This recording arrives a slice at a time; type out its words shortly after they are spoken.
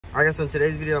Alright guys, so in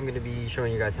today's video I'm going to be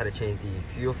showing you guys how to change the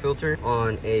fuel filter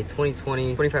on a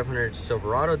 2020 2500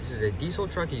 Silverado. This is a diesel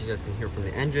truck, as you guys can hear from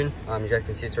the engine. You guys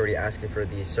can see it's already asking for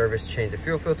the service to change the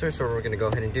fuel filter. So what we're going to go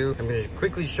ahead and do, I'm going to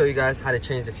quickly show you guys how to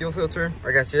change the fuel filter.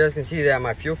 Alright guys, so you guys can see that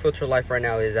my fuel filter life right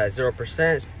now is at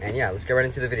 0%. And yeah, let's get right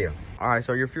into the video. Alright,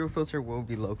 so your fuel filter will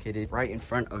be located right in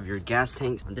front of your gas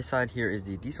tank. On this side here is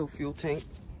the diesel fuel tank.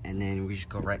 And then we just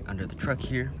go right under the truck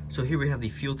here. So here we have the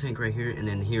fuel tank right here, and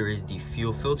then here is the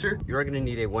fuel filter. You are going to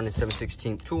need a 1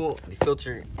 7/16 tool, the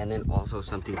filter, and then also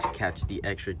something to catch the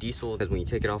extra diesel, because when you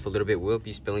take it off a little bit, it will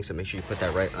be spilling, so make sure you put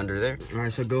that right under there. All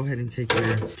right, so go ahead and take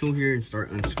your tool here and start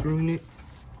unscrewing it.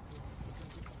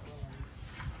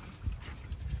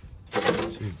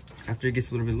 So after it gets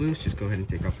a little bit loose, just go ahead and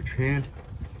take off your hand.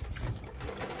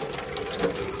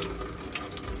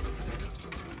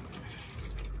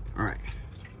 All right.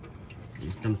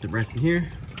 Just dump the rest in here.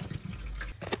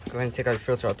 Go ahead and take out your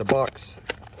filter out the box.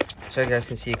 So you guys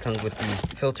can see it comes with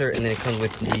the filter, and then it comes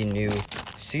with the new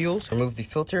seals. Remove the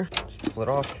filter, just pull it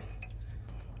off.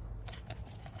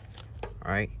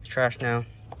 All right, it's trash now.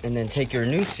 And then take your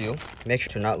new seal. Make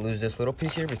sure to not lose this little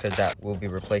piece here, because that will be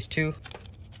replaced too.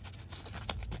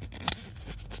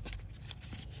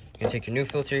 You're gonna take your new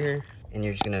filter here, and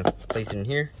you're just gonna place it in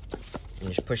here,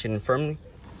 and just push it in firmly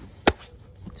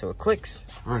so it clicks.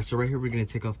 All right, so right here we're gonna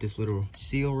take off this little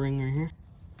seal ring right here.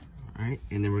 All right,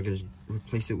 and then we're gonna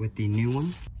replace it with the new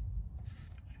one.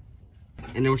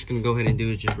 And then we're just gonna go ahead and do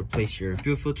is just replace your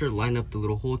fuel filter, line up the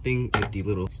little hole thing with the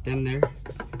little stem there,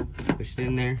 push it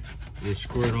in there, and then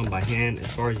screw it on by hand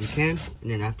as far as you can. And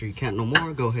then after you can't no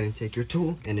more, go ahead and take your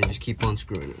tool and then just keep on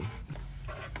screwing it.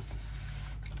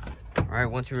 All right,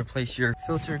 once you replace your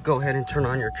filter, go ahead and turn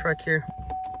on your truck here.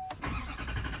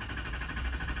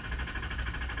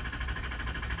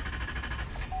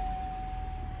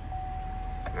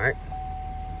 All right,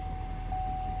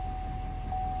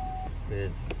 we're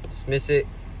gonna dismiss it,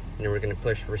 and then we're gonna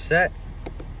push reset,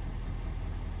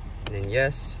 and then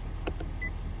yes.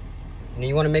 And then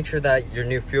you want to make sure that your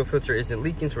new fuel filter isn't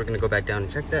leaking, so we're gonna go back down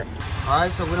and check that. All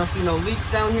right, so we don't see no leaks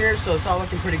down here, so it's all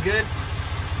looking pretty good.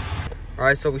 All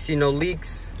right, so we see no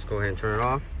leaks. Let's go ahead and turn it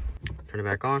off, turn it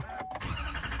back on.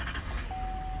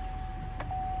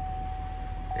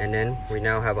 And then we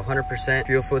now have 100%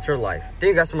 fuel filter life.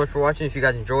 Thank you guys so much for watching. If you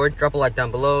guys enjoyed, drop a like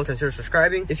down below. Consider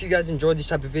subscribing. If you guys enjoyed these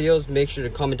type of videos, make sure to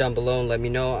comment down below and let me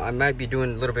know. I might be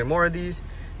doing a little bit more of these.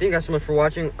 Thank you guys so much for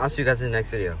watching. I'll see you guys in the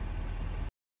next video.